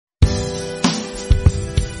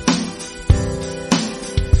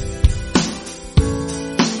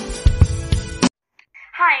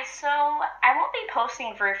I won't be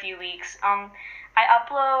posting for a few weeks. I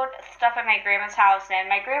upload stuff at my grandma's house, and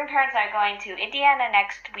my grandparents are going to Indiana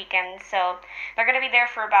next weekend, so they're going to be there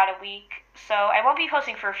for about a week. So I won't be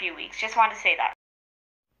posting for a few weeks. Just wanted to say that.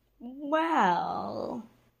 Well,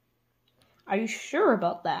 are you sure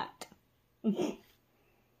about that?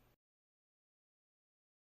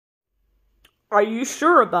 Are you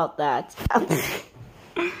sure about that?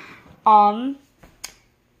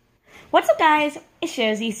 What's up, guys? It's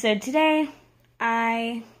Josie. So today,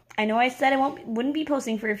 I know I said I wouldn't be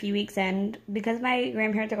posting for a few weeks, and because my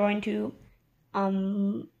grandparents are going to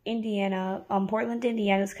Indiana, Portland,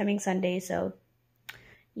 Indiana is coming Sunday, so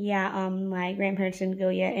yeah, my grandparents didn't go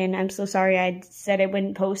yet, and I'm so sorry I said I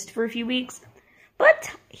wouldn't post for a few weeks, but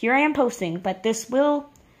here I am posting. But this will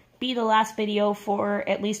be the last video for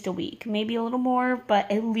at least a week, maybe a little more,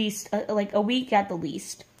 but at least like a week at the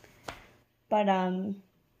least. But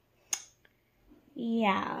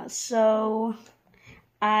yeah, so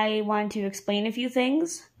I wanted to explain a few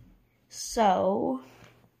things. So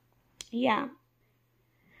yeah,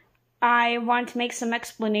 I wanted to make some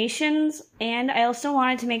explanations, and I also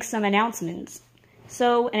wanted to make some announcements.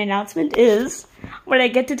 So an announcement is, when I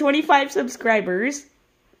get to 25 subscribers,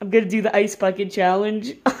 I'm gonna do the ice bucket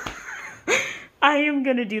challenge. I am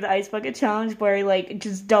gonna do the ice bucket challenge where I like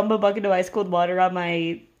just dump a bucket of ice cold water on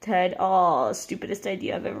my head. Oh, stupidest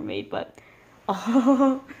idea I've ever made, but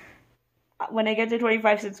oh, when I get to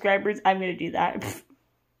 25 subscribers, I'm gonna do that.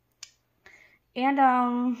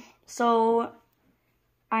 And so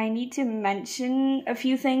I need to mention a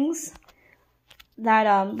few things that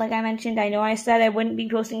like I mentioned, I know I said I wouldn't be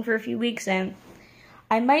posting for a few weeks, and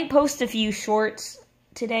I might post a few shorts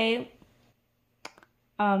today.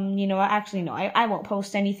 You know, actually, no, I won't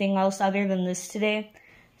post anything else other than this today.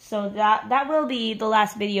 So that will be the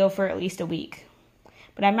last video for at least a week.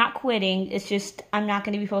 But I'm not quitting. It's just I'm not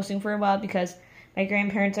going to be posting for a while because my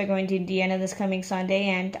grandparents are going to Indiana this coming Sunday,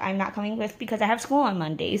 and I'm not coming with because I have school on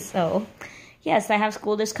Monday. So, yes, I have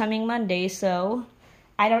school this coming Monday. So,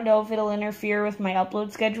 I don't know if it'll interfere with my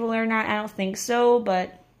upload schedule or not. I don't think so,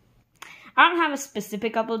 but I don't have a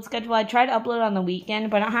specific upload schedule. I try to upload on the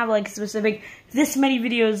weekend, but I don't have like specific this many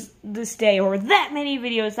videos this day or that many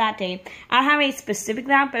videos that day. I don't have a specific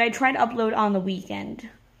that, but I try to upload on the weekend.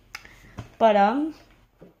 But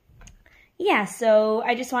yeah, so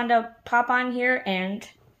I just wanted to pop on here and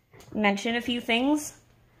mention a few things.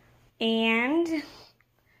 And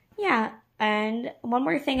yeah, and one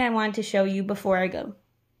more thing I wanted to show you before I go.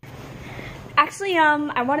 Actually,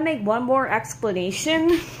 I want to make one more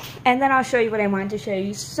explanation, and then I'll show you what I wanted to show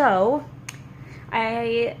you. So,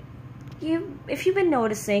 if you've been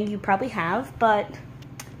noticing, you probably have, but,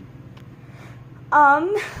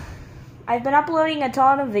 I've been uploading a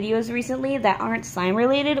ton of videos recently that aren't slime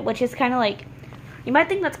related, which is kind of like, you might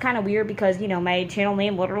think that's kind of weird because, you know, my channel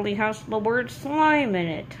name literally has the word slime in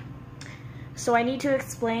it. So I need to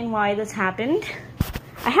explain why this happened.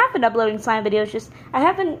 I have been uploading slime videos, just,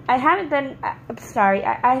 I've been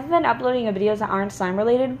uploading videos that aren't slime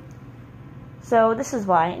related. So this is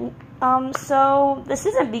why. So this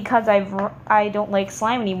isn't because I don't like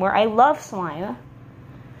slime anymore. I love slime.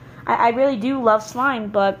 I really do love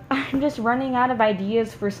slime, but I'm just running out of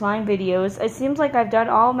ideas for slime videos. It seems like I've done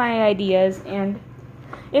all my ideas, and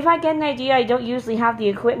if I get an idea, I don't usually have the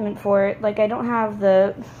equipment for it. Like, I don't have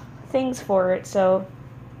the things for it, so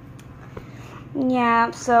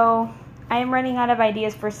yeah, so I'm running out of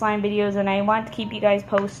ideas for slime videos, and I want to keep you guys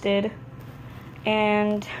posted.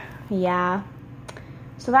 And yeah,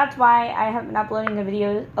 so that's why I have been uploading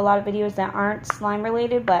a lot of videos that aren't slime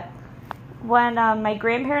related. But when my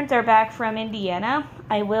grandparents are back from Indiana,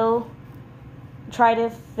 I will try to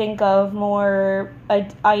think of more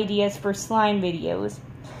ideas for slime videos.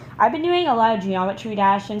 I've been doing a lot of Geometry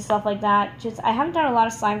Dash and stuff like that. Just, I haven't done a lot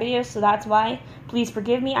of slime videos, so that's why. Please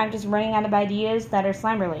forgive me, I'm just running out of ideas that are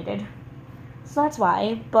slime related. So that's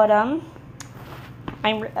why. But,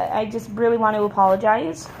 I just really want to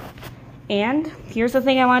apologize. And here's the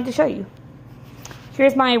thing I wanted to show you.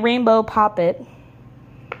 Here's my rainbow poppet.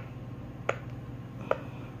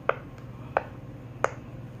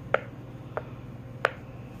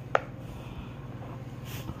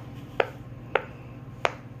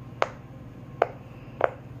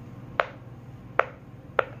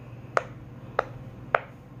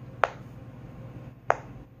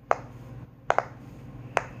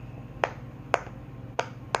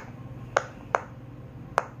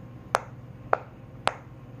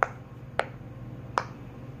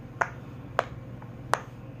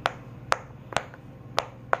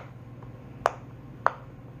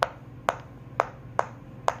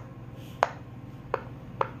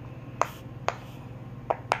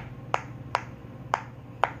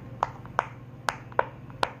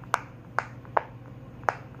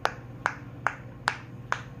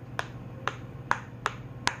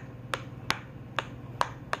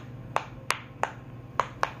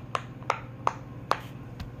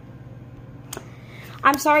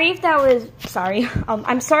 I'm sorry if that was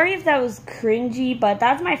I'm sorry if that was cringy, but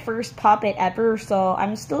that's my first Pop-It ever, so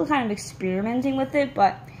I'm still kind of experimenting with it,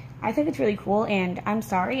 but I think it's really cool, and I'm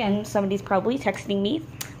sorry, and somebody's probably texting me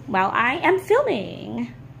while I am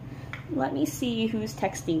filming. Let me see who's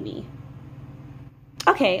texting me.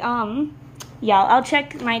 Okay, yeah, I'll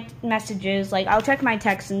check my messages, like, I'll check my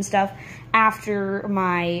texts and stuff after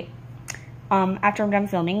my, after I'm done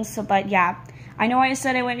filming, so, but, yeah, I know I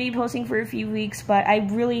said I wouldn't be posting for a few weeks, but I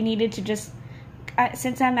really needed to just,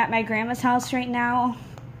 since I'm at my grandma's house right now,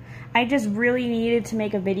 I just really needed to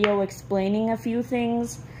make a video explaining a few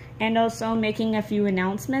things, and also making a few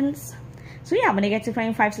announcements. So yeah, when I get to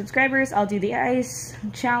 25 subscribers, I'll do the ice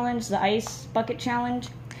challenge, the ice bucket challenge.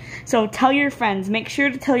 So tell your friends, make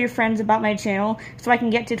sure to tell your friends about my channel so I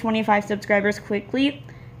can get to 25 subscribers quickly,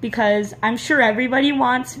 because I'm sure everybody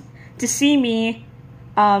wants to see me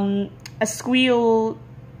squeal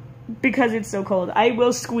because it's so cold. I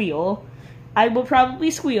will squeal. I will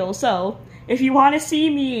probably squeal. So if you want to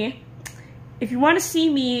see me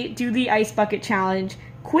do the ice bucket challenge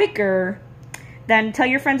quicker, then tell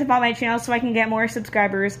your friends about my channel so I can get more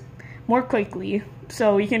subscribers more quickly,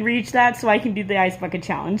 so you can reach that so I can do the ice bucket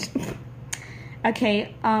challenge.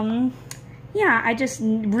 Okay, yeah, I just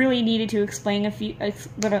really needed to explain a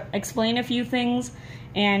few things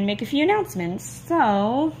and make a few announcements.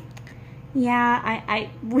 So yeah,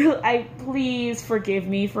 I please forgive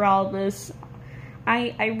me for all this.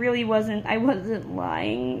 I wasn't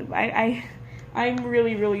lying. I'm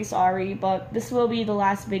really, really sorry, but this will be the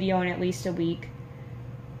last video in at least a week.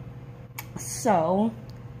 So,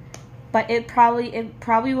 but it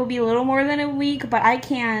probably will be a little more than a week, but I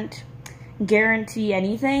can't guarantee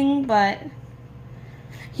anything, but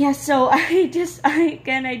yeah, so I just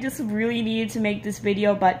really needed to make this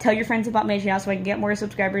video, but tell your friends about my channel so I can get more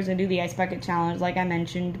subscribers and do the ice bucket challenge like I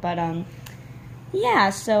mentioned, but yeah,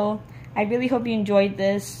 so I really hope you enjoyed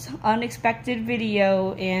this unexpected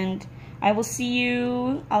video, and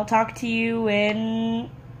I'll talk to you in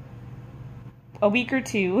a week or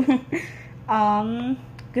two.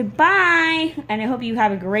 Goodbye, and I hope you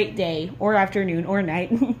have a great day, or afternoon, or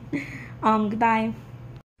night. Goodbye.